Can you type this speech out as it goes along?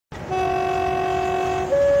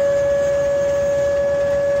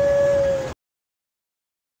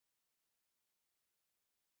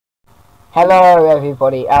Hello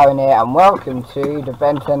everybody, Aaron here, and welcome to the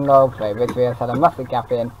Benton roleplay, which we have had a massive gap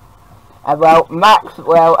in. And well, Max,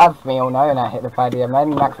 as we all know, and I hit the party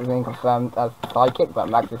again, Max has been confirmed as psychic, but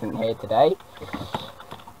Max isn't here today.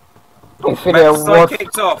 This video Max was...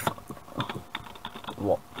 kicked off.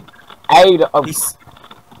 What?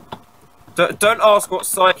 Don't ask what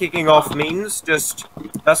psychicking off means, just...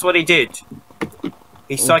 That's what he did.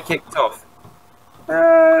 He psychicked off.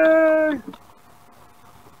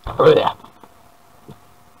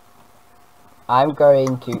 I'm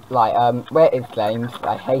going to, where is James?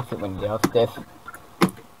 I hate it when he does this.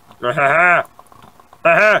 I'm Oh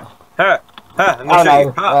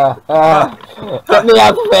gonna no, get me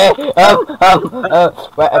out of here!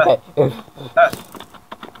 Wait, okay.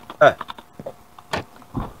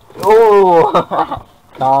 Oh,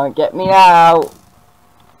 can't get me out.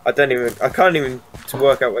 I can't even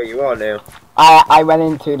work out where you are now. I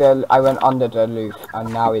went under the roof,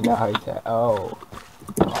 and now in the hotel.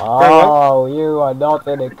 Oh, you are not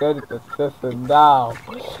in a good position now.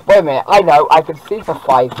 Wait a minute, I know, I can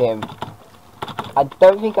supervise him. I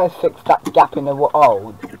don't think I fixed that gap in the wall.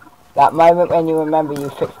 Oh, that moment when you remember you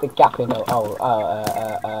fixed the gap in the...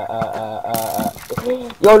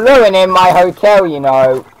 You're ruining my hotel, you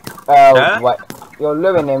know. What? You're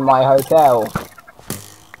ruining my hotel.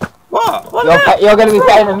 What? You're going to be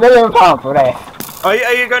paying £1 million for this. Are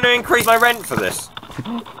you going to increase my rent for this?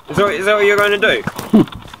 Is that what you're going to do?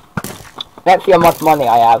 Let's see how much money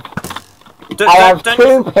I have. I have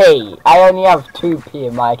 2p. I only have 2p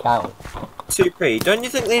in my account. 2p. Don't you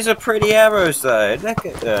think these are pretty arrows though? Look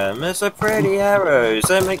at them. They're so pretty arrows.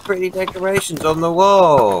 They make pretty decorations on the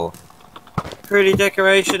wall. Pretty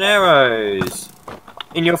decoration arrows.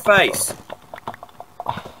 In your face.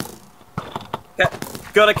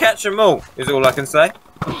 Gotta catch them all, is all I can say.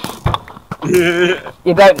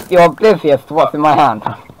 You're oblivious to what's in my hand.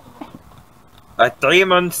 A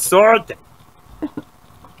diamond sword.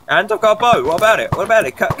 And I've got a bow. What about it? What about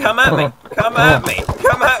it? Come at me. Come at me.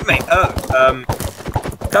 Come at me.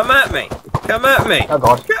 Come at me. Come at me. Oh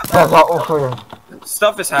god.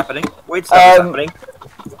 Stuff is happening. Weird stuff is happening.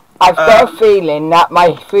 I've got a feeling that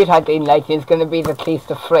my food hygiene later is going to be the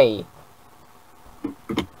least of 3.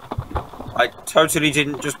 I totally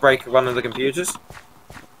didn't just break one of the computers.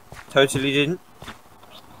 Totally didn't.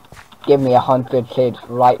 Give me 100 quid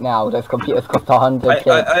right now. Those computers cost 100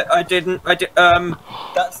 quid. I didn't.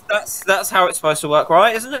 That's how it's supposed to work,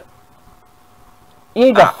 right? Isn't it?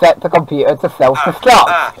 You just set the computer to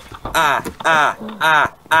self-destruct. I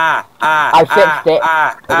fixed it.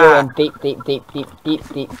 You're in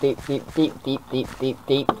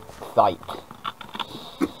deep sight.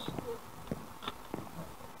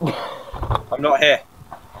 I'm not here.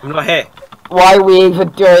 I'm not here. Why are we even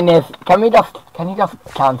doing this? Can you just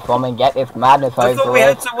transform and get this madness over with? I thought we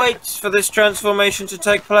had to wait for this transformation to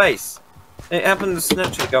take place. It happens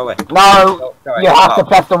naturally. Go away. No, you have to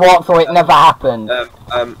press the warp so it never happened.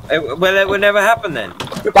 It will never happen then.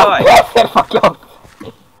 Goodbye. Press it, fuck off.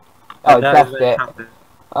 Oh, it pressed it.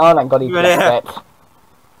 Oh my god, he pressed it.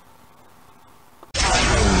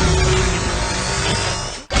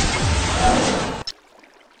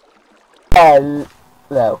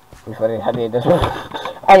 Hello.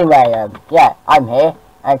 Anyway, yeah, I'm here,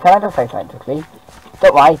 and can I just say something quickly?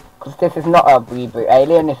 Don't worry, because this is not a reboot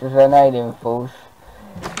alien, this is an Alien Force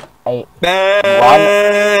 1.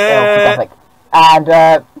 And,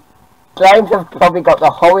 James has probably got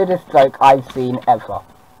the horridest joke I've seen ever.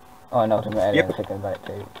 Oh no, I'm thinking about it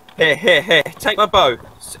too. Here, take my bow.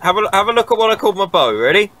 Have a look at what I called my bow,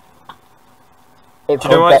 ready? Do you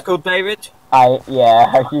know why it's called David?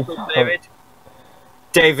 Yeah. David?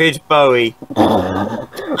 David Bowie.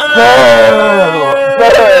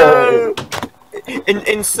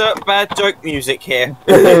 Insert bad joke music here.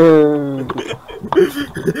 Anyway,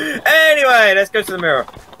 let's go to the mirror.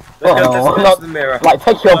 Let's go to the mirror. Like,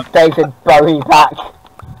 take your David Bowie back.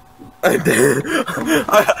 I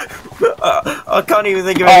can't even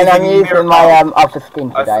think of anything. And I'm using my upper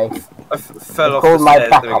skin today. I fell off. It's called my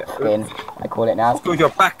backup skin. I call it now. It's called your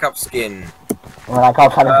backup skin. Well, I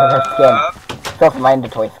can't find it for the skin. It's off my Ender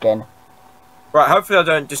Toy skin. Right, hopefully I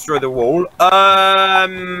don't destroy the wall.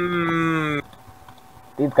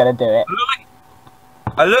 He's gonna do it.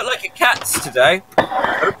 I look like a cat today.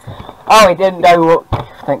 Oh, he didn't go what?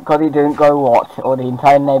 Thank God he didn't go what? Or the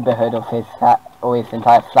entire neighbourhood of his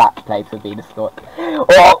entire flat place would be destroyed.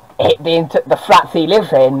 Or the flats he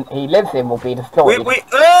lives in will be destroyed.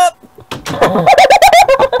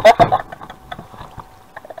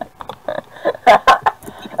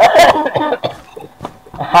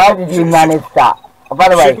 How did you manage that? Oh, by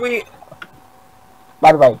the way,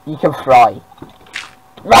 you can fly.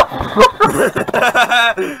 You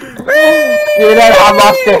know how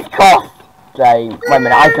much this costs, Jane. Wait a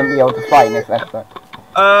minute, I shouldn't be able to fight in this episode.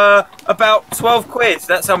 About 12 quid.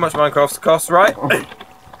 That's how much Minecraft costs, right?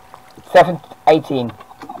 18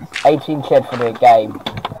 quid for the game.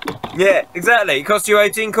 Yeah, exactly. It cost you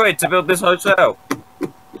 18 quid to build this hotel.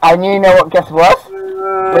 And you know what gets worse?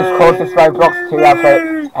 Which causes Roblox to have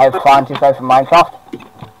advantage over Minecraft?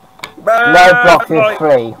 Roblox is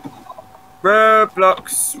free.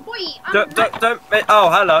 Roblox. Don't. Oh,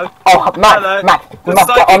 hello. Oh, Max, Hello. Max, you The must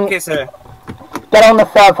psychic is here. get on the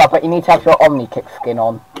server, but you need to have your Omni-Kick skin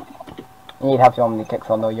on. You need to have your Omni-Kicks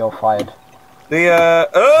on or you're fired.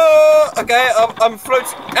 Oh, okay, I'm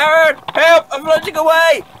floating. Aaron, help! I'm floating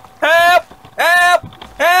away! Help! Help!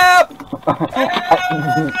 Help!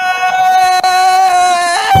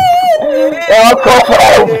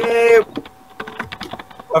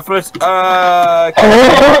 I float.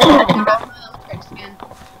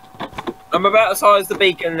 I'm about as high as the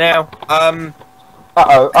beacon now.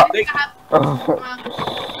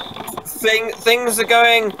 Things are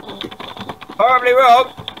going horribly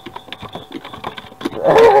wrong.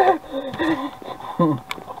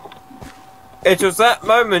 It was that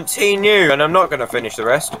moment he knew, and I'm not going to finish the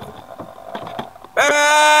rest.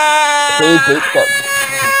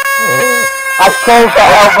 I called for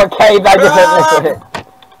help, okay, I just didn't listen to it.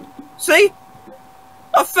 See?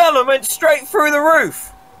 I fell and went straight through the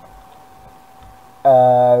roof.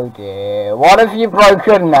 Oh dear, what have you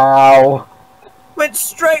broken now? Went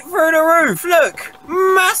straight through the roof, look!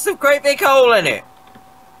 Massive great big hole in it.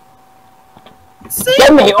 See?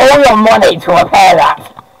 Give me all your money to repair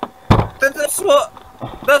that. That's what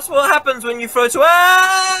happens when you float away.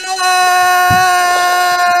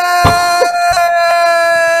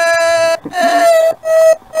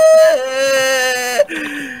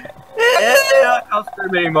 I can't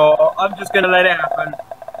scream anymore. I'm just gonna let it happen.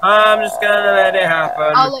 I'm just gonna let it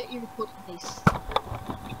happen. I'll let you record this.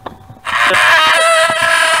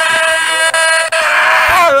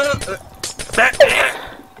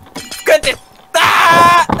 Goodness!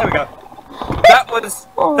 There we go.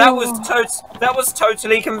 That was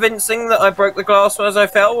totally convincing that I broke the glass as I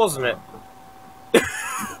fell, wasn't it?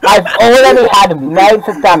 I've already had loads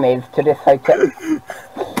of damage to this hotel.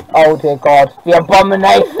 Oh dear God, the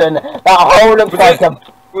abomination! That hole looks like a...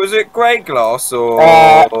 Was it grey glass or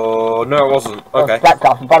no, it wasn't. Okay. Black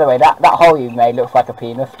glass. And by the way, that hole you made looks like a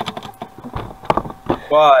penis.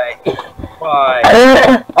 Why? Why?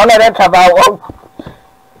 Oh no, don't have that one.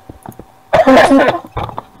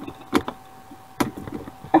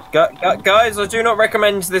 Guys, I do not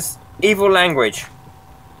recommend this evil language.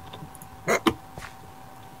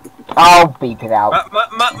 I'll beep it out.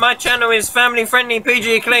 My channel is family friendly,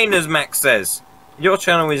 PG clean, as Max says. Your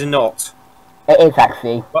channel is not. It is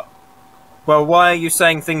actually. Well, why are you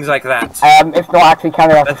saying things like that? It's not actually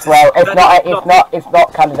counted as a swear. It's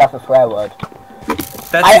not counted as a swear word.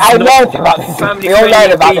 I learned about this. We all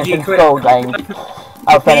learned about this in school, James.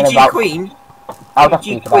 I was saying about Queen. I'll just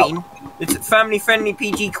PG speak about. Queen. It's family friendly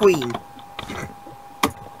PG Queen.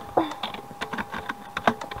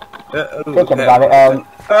 Thinking about it,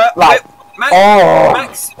 right.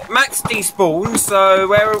 Max despawned, so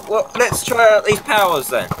let's try out these powers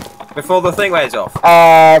then, before the thing wears off.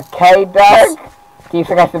 K-Dag? Do you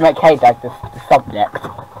think I should make K-Dag the subject?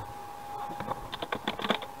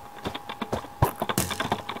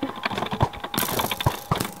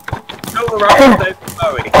 Fill the role of David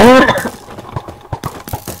Bowie.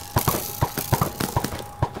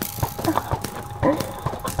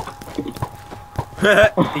 He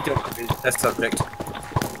don't have his test subject.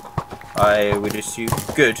 I would assume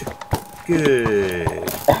good. Good.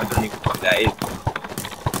 I don't even know what that is.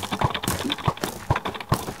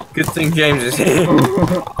 Good thing James is here.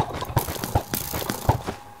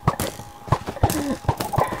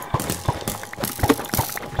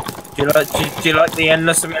 Do you like the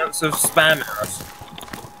endless amounts of spam arrows?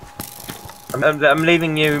 I'm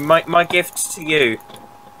leaving you my gift to you.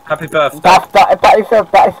 Happy birthday. That is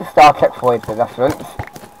a Star Trek Void reference.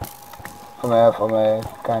 From a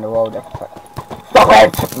kind of old episode. Stop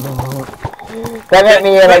it! Don't make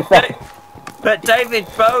me like that. But David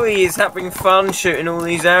Bowie is having fun shooting all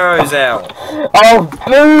these arrows out. Oh,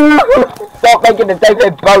 boo! Stop making the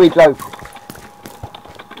David Bowie joke.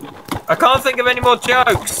 I can't think of any more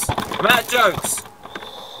jokes. I'm out of jokes.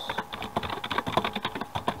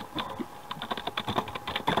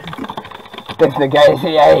 This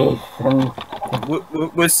negotiation.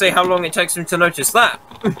 We'll see how long it takes him to notice that.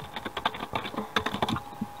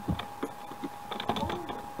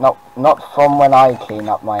 Not from when I clean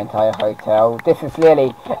up my entire hotel. This is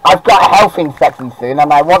really... I've got a health inspection soon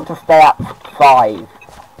and I want to stay at 5.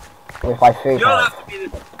 with my food.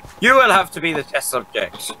 You will have to be the test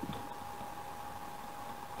subject.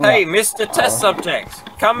 Yeah. Hey, Mr. Test Subject,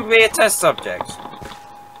 come be a test subject.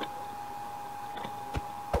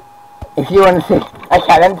 If you want to see...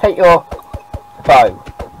 Okay, let me take your bow.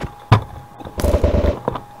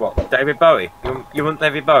 What, David Bowie? You want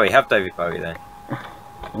David Bowie? Have David Bowie then.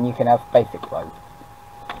 And you can have basic bow.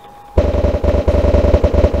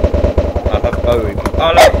 I'll have Bowie.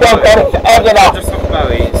 I'll Oh, have Bowie. God, it's egging I'll off. just have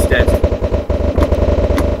Bowie instead.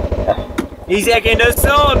 He's egging us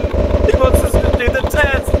on! He wants us to do the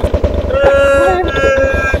test!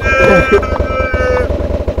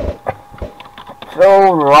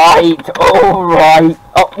 Alright, alright.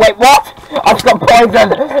 Oh, wait, what? I've got poison!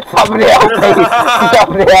 Somebody help me!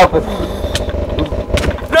 Somebody help me!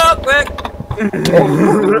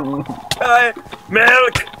 Look,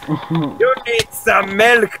 milk! You need some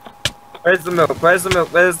milk! Where's the milk? Where's the milk?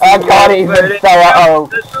 Where's the milk? I can't even say it.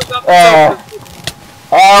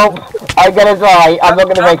 Help! I'm gonna die. I'm not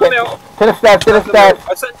gonna make it. Milk. To the stairs, to the stairs.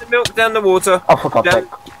 I sent the milk down the water. Oh, for God's sake.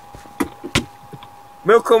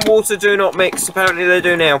 Milk and water do not mix. Apparently they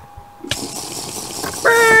do now.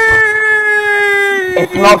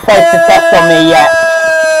 It's not safe to test on me yet.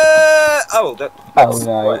 Oh, Oh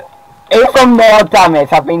no. Even more damage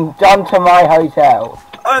have been done to my hotel.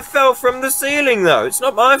 I fell from the ceiling though. It's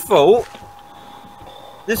not my fault.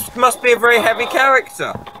 This must be a very heavy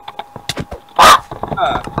character.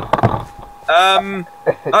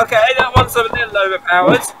 Okay, that one's a little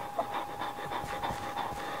overpowered.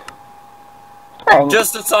 Thanks.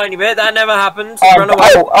 Just a tiny bit. That never happened. Run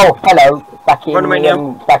away. Oh, hello. Back in Run away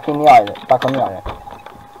now. back in the island. Back on the island.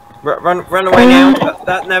 Run away now.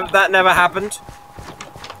 That never happened.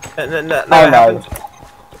 That never happened.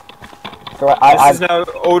 So This is no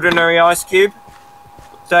ordinary ice cube.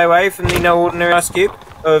 Stay away from the no ordinary ice cube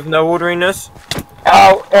of no ordinariness.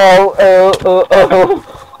 Oh.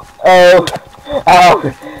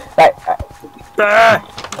 Like,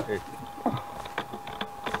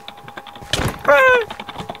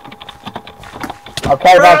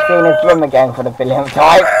 okay, I've seen his room again for the billionth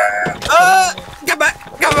time. Come back!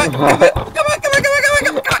 Come back! Come back! Come back! Come back!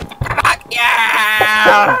 Come back! Come back!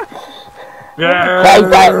 Yeah!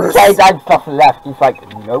 Say Dad's off the left. He's like,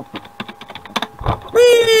 nope.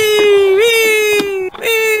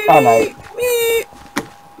 Oh no.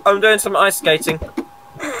 I'm doing some ice skating.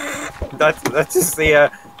 That's just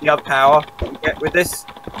the other power you get with this.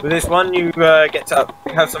 With this one, you get to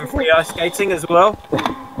have some free ice skating as well.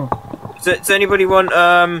 Does anybody want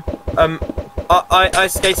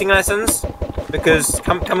ice skating lessons? Because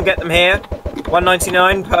come get them here.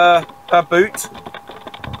 $1.99 per boot.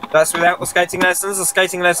 That's without the skating lessons. The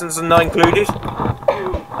skating lessons are not included.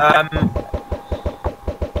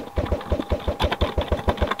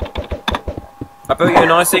 I built you a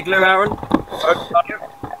nice igloo, Aaron.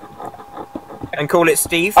 And call it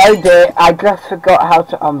Steve. Oh dear, I just forgot how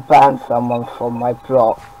to unban someone from my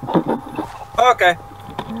plot. Okay.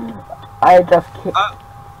 I just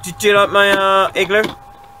Do you like my igloo?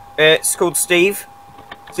 It's called Steve.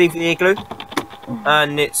 Steve the Igloo.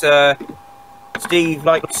 And it's Steve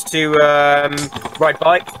likes to ride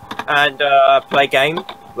bike and play game.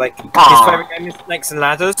 Like his favourite game is Snakes and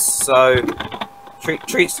Ladders, so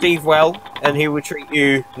treat Steve well and he will treat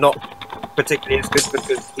you not particularly as good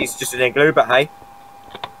because he's just an igloo, but hey.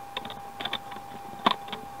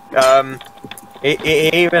 He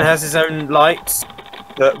even has his own lights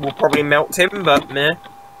that will probably melt him, but meh,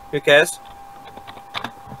 who cares?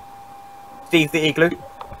 Steve the Igloo.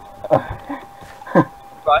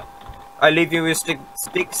 Right, I leave you with Stig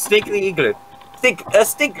the Igloo.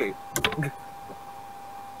 Stigloo.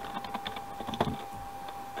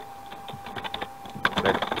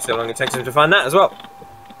 So long it takes him to find that as well.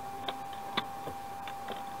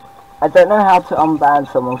 I don't know how to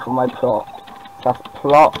unban someone from my plot. Just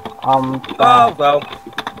plot Oh well.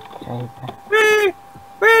 Okay.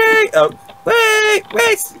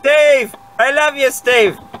 Wait, Steve! I love you,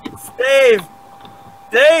 Steve! Steve,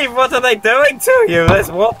 what are they doing to you?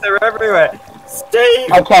 There's water everywhere.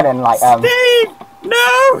 Steve! Okay then, like, Steve!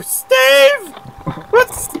 No! Steve!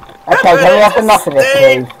 What's... Okay, can we have enough of this,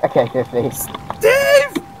 please? Okay, seriously.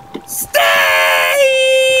 Steve! Steve!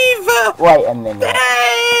 Wait a minute.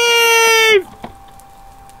 Steve!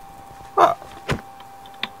 What?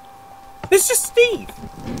 It's just Steve.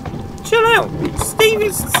 Chill out. Steve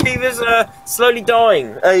is slowly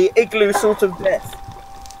dying. A igloo sort of death.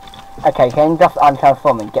 Okay, can you just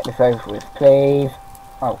untransform and get this over with, please?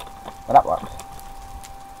 Oh, well that works.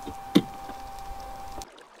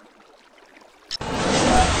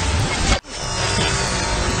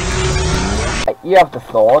 You have the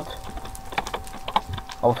sword.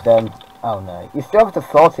 of them. Oh no, you still have the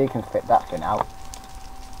sword so you can spit that thing out.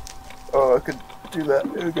 Oh, I could do that.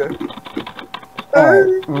 Here we go.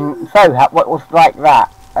 So, what was like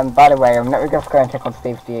that? And by the way, I'm not just going to check on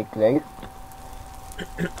Steve's the igloo.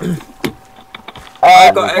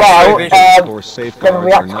 I got there's a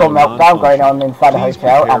reactor meltdown going on inside the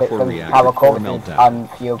hotel, and it's a power core which is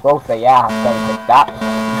unfuelable, so yeah, I have to fix that.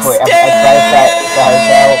 Before it the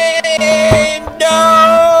hotel. No!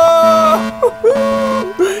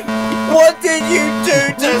 What did you do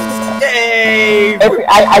to Steve?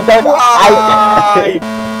 I don't... Why?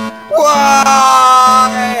 Why?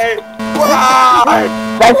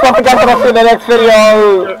 Thanks for watching in the next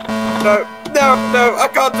video! No, I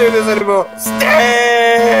can't do this anymore.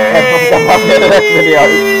 Stay! Thanks for watching in the next video.